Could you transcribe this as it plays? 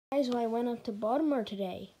guys, well, I went up to Baltimore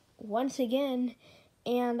today once again,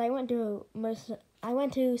 and I went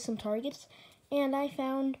to some Targets, and I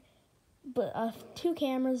found two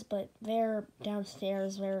cameras, but they're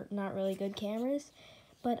downstairs. They're not really good cameras.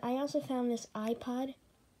 But I also found this iPod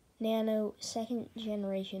Nano 2nd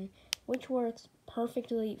generation, which works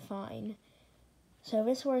perfectly fine. So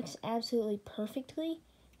this works absolutely perfectly.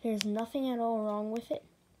 There's nothing at all wrong with it.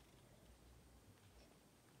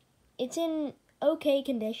 It's in okay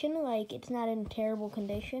condition, like it's not in terrible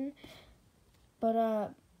condition.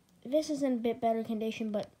 But this is in a bit better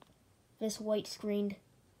condition, but this white screened,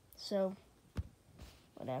 so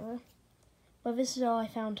whatever. But this is all I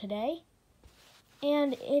found today.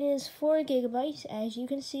 And it is 4 gigabytes, as you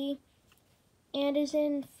can see, and is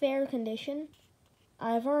in fair condition.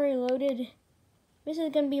 I've already loaded. This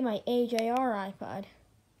is going to be my AJR iPod,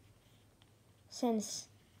 since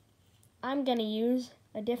I'm going to use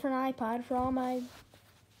a different iPod for all my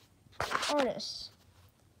artists.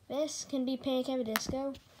 This can be Panic! At the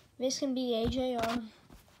Disco, this can be AJR,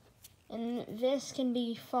 and this can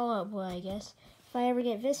be Fall Out Boy, I guess. If I ever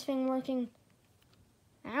get this thing working,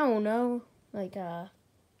 I don't know, like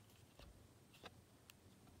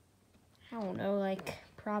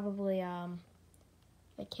probably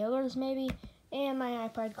the Killers maybe, and my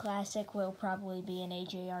iPod Classic will probably be an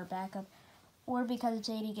AJR backup, or because it's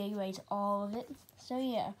 80 gigabytes, all of it. So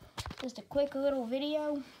yeah, just a quick little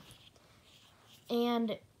video,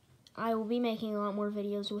 and I will be making a lot more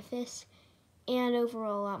videos with this, and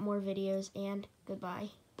overall a lot more videos, and goodbye.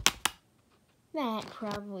 That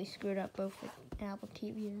probably screwed up both the Apple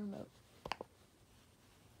TV remote.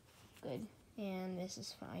 Good, and this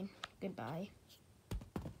is fine. Goodbye.